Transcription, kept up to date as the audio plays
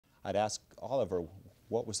I'd ask Oliver,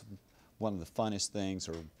 what was one of the funnest things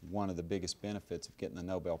or one of the biggest benefits of getting the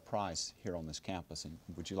Nobel Prize here on this campus, and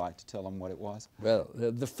would you like to tell them what it was? Well,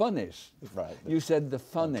 the funnest. Right. You said the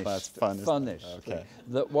funnest. Funnest. Okay.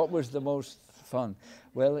 What was the most fun?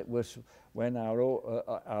 Well, it was when our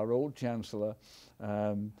old Chancellor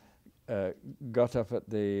got up at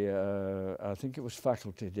the, I think it was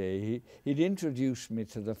faculty day. He'd introduced me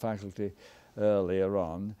to the faculty earlier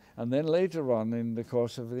on, and then later on in the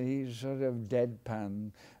course of he sort of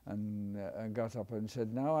deadpan and got up and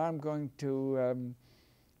said, now I'm going to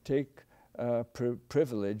take a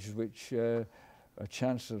privilege which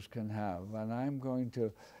chancellors can have, and I'm going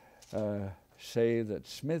to say that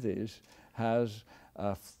Smithies has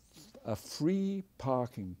a free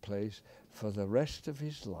parking place for the rest of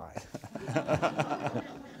his life.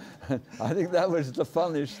 I think that was the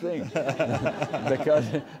funnest thing, because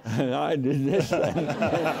I did this thing.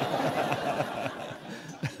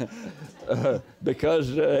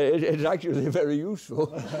 Because it's actually very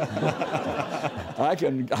useful.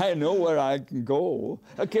 I know where I can go.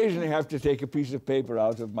 Occasionally I have to take a piece of paper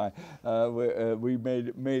out of my, we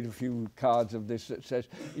made a few cards of this that says,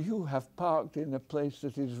 you have parked in a place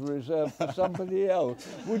that is reserved for somebody else.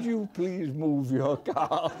 Would you please move your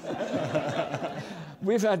car?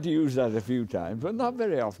 We've had to use that a few times, but not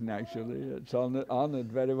very often actually. It's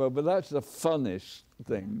honoured very well, but that's the funnest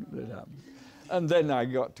thing that happened. And then I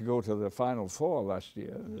got to go to the Final Four last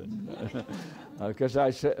year, because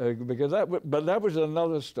but that was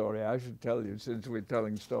another story I should tell you, since we're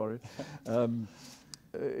telling stories.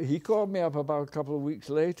 He called me up about a couple of weeks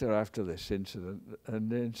later after this incident, and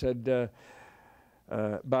then said,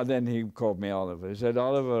 but then he called me Oliver. He said,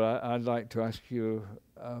 Oliver, I'd like to ask you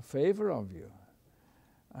a favour of you.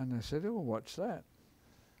 And I said, oh, what's that?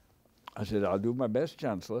 I said, I'll do my best,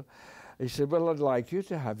 Chancellor. He said, well, I'd like you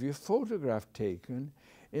to have your photograph taken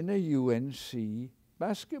in a UNC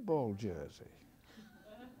basketball jersey.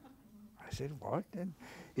 I said, what? And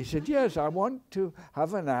he said, yes, I want to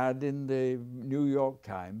have an ad in the New York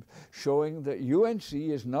Times showing that UNC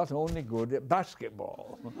is not only good at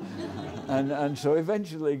basketball. and so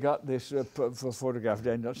eventually got this photograph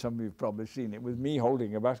done. Some of you have probably seen it, with me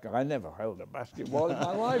holding a basketball. I never held a basketball in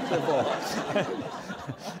my life before.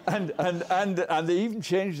 and they even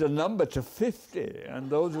changed the number to 50. And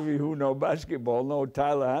those of you who know basketball know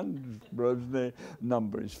Tyler Hansbrough's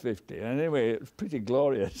number is 50. Anyway, it's a pretty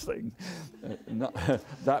glorious thing. Not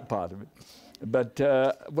that part of it. But,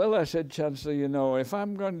 well, I said, Chancellor, you know, if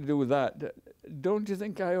I'm going to do that, don't you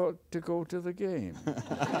think I ought to go to the game?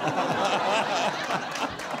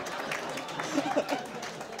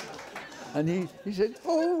 And he said,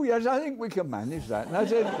 oh, yes, I think we can manage that. And I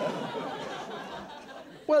said,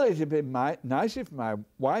 well, it'd be nice if my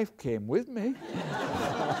wife came with me.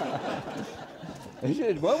 He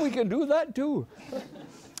said, well, we can do that too.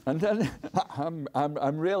 And then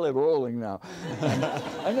I'm really rolling now.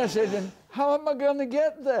 And I said, and how am I going to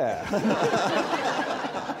get there?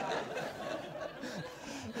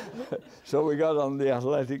 So we got on the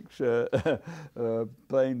athletics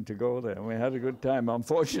plane to go there, and we had a good time.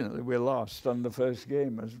 Unfortunately, we lost on the first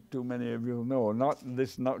game, as too many of you know. Not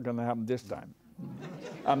going to happen this time.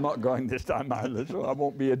 I'm not going this time either, so I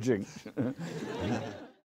won't be a jinx.